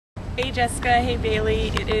Hey Jessica, hey Bailey.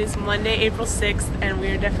 It is Monday, April 6th, and we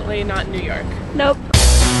are definitely not in New York. Nope.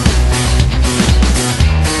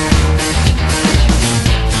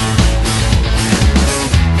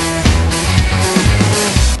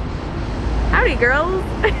 Howdy, girls.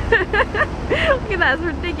 Look at that, it's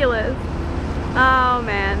ridiculous. Oh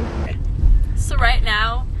man. So right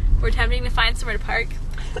now, we're attempting to find somewhere to park.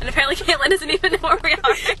 And apparently Caitlin doesn't even know where we are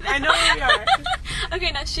right now. I know where we are.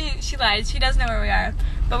 Okay, no, she lied. She does know where we are.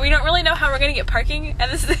 But we don't really know how we're gonna get parking. And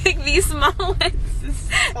this is like the smallest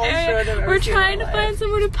area. We're trying to find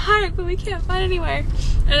somewhere to park, but we can't find anywhere.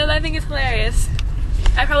 And I think it's hilarious.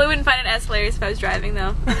 I probably wouldn't find it as hilarious if I was driving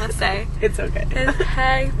though, I must say. It's okay. It's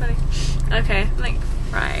heck funny. Okay, I'm like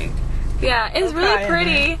crying. Yeah, it's really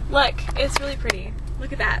pretty. Look, it's really pretty.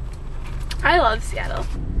 Look at that. I love Seattle.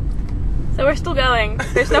 So we're still going.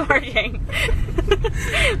 There's no parking.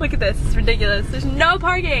 Look at this. It's ridiculous. There's no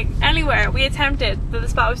parking anywhere. We attempted, but the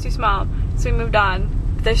spot was too small, so we moved on.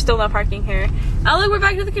 But there's still no parking here. Oh look, we're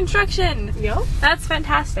back to the construction. Yep. That's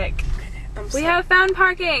fantastic. We have found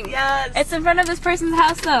parking. Yes. It's in front of this person's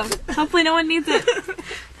house though. Hopefully no one needs it.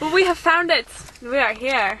 But we have found it. We are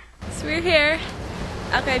here. So we're here.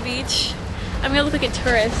 Okay, beach. I'm gonna look like a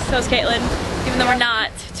tourist. So is Caitlin. Even though we're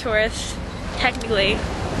not tourists, technically.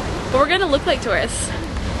 But we're gonna look like tourists.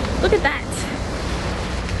 Look at that.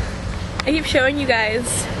 I keep showing you guys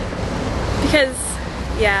because,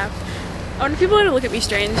 yeah, I want people to look at me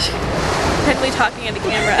strange. Technically talking at the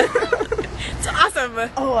camera. It's awesome.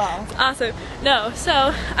 Oh wow. It's awesome. No, so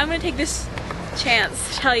I'm gonna take this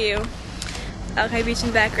chance to tell you, okay, beach in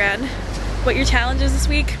the background, what your challenge is this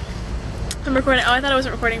week. I'm recording. Oh, I thought I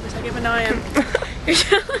wasn't recording for a second, but now I am.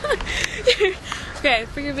 Okay,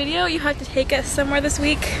 for your video, you have to take us somewhere this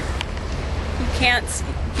week. You can't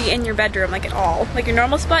be in your bedroom, like at all. Like your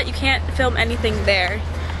normal spot, you can't film anything there.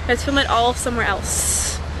 Let's film it all somewhere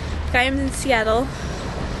else. If I am in Seattle,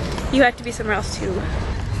 you have to be somewhere else too.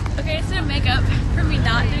 Okay, so to make up for me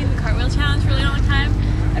not doing the cartwheel challenge for a really long time,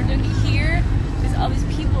 I'm doing it here. There's all these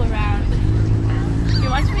people around. You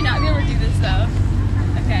watch me not be able to do this though.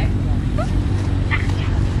 Okay.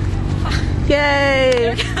 Yay!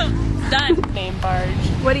 There we go. Done. Name barge.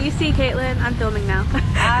 What do you see, Caitlin? I'm filming now.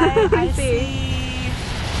 I see.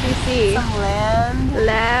 You see some land.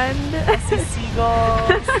 Land. I see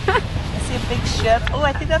seagulls. I see a big ship. Oh,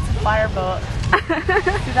 I think that's a fireboat.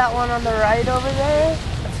 See that one on the right over there?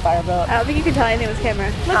 That's a fireboat. I don't think you can tell anything with this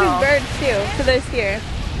camera. Look, there's birds too. So there's here.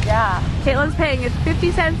 Yeah. Caitlin's paying us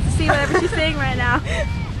 50 cents to see whatever she's saying right now.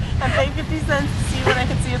 I'm paying 50 cents to see what I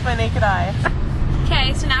can see with my naked eye.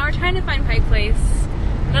 Okay, so now we're trying to find Pike Place.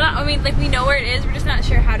 I mean, like we know where it is, we're just not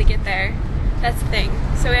sure how to get there. That's the thing.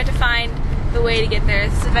 So we have to find the way to get there.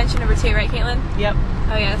 This is adventure number 2, right, Caitlin? Yep.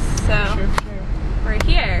 Oh yes. So sure. We're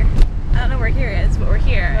here. I don't know where here is, but we're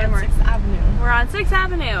here. We're on 6th Avenue. We're on 6th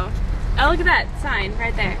Avenue. Oh, look at that sign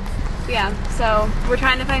right there. Yeah. So we're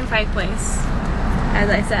trying to find Pike Place, as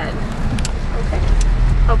I said. Okay.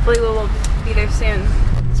 Hopefully we'll be there soon.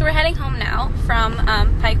 So we're heading home now from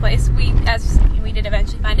Pike Place. We did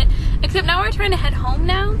eventually find it. Except now we're trying to head home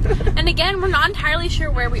now. And again, we're not entirely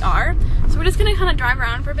sure where we are. So we're just gonna kind of drive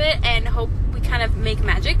around for a bit and hope we kind of make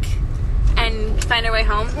magic and find our way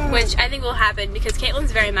home, which I think will happen because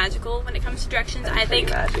Caitlin's very magical when it comes to directions. I think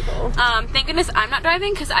magical. Thank goodness I'm not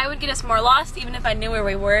driving because I would get us more lost even if I knew where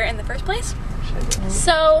we were in the first place.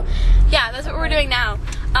 So yeah, that's what we're doing now.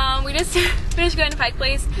 We just finished going to Pike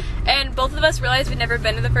Place and both of us realized we'd never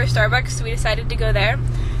been to the first Starbucks, so we decided to go there.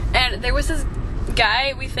 And there was this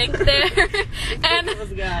guy, we think, there. And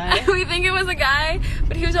we think it was a guy,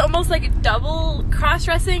 but he was almost like double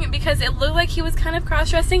cross-dressing because it looked like he was kind of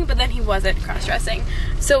cross-dressing, but then he wasn't cross-dressing.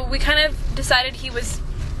 So we kind of decided he was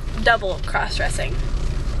double cross-dressing.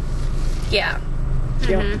 Yeah.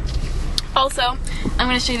 Also, I'm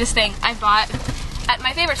going to show you this thing I bought at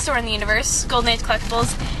my favorite store in the universe, Golden Age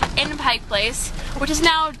Collectibles, in Pike Place, which has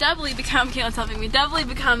now doubly become, Caitlin's helping me, doubly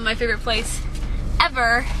become my favorite place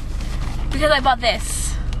ever because I bought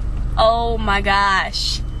this. Oh my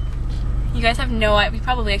gosh. You guys have no idea, we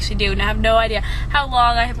probably actually do, and I have no idea how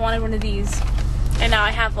long I have wanted one of these. And now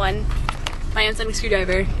I have one, my own sonic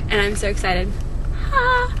screwdriver, and I'm so excited.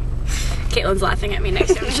 Ha! Caitlin's laughing at me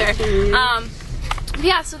next to, I'm sure.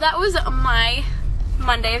 Yeah, so that was my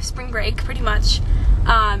Monday of spring break, pretty much.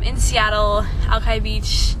 In Seattle, Alki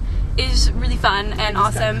Beach is really fun and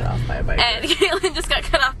awesome. And Caitlin just got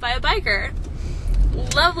cut off by a biker.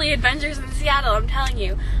 Lovely adventures in Seattle, I'm telling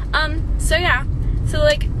you. So yeah, so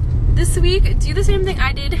like this week, do the same thing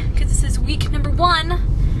I did because this is week number 1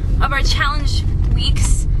 of our challenge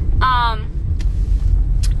weeks.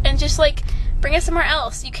 And just like bring us somewhere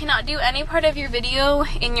else. You cannot do any part of your video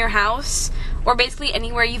in your house, or basically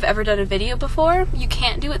anywhere you've ever done a video before. You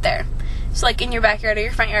can't do it there. So like in your backyard or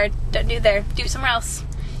your front yard, don't do it there. Do it somewhere else.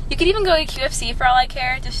 You could even go to QFC for all I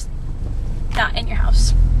care, just not in your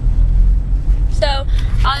house. So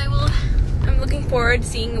I'm looking forward to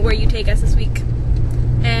seeing where you take us this week.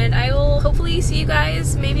 And I will hopefully see you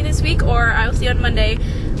guys maybe this week, or I will see you on Monday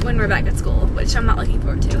when we're back at school, which I'm not looking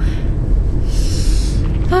forward to.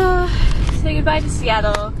 Say goodbye to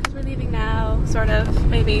Seattle, because we're leaving now, sort of,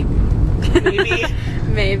 maybe. Maybe.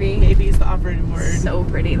 Maybe. Maybe is the operative word. So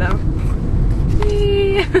pretty though.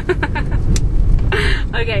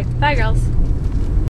 Okay, bye girls.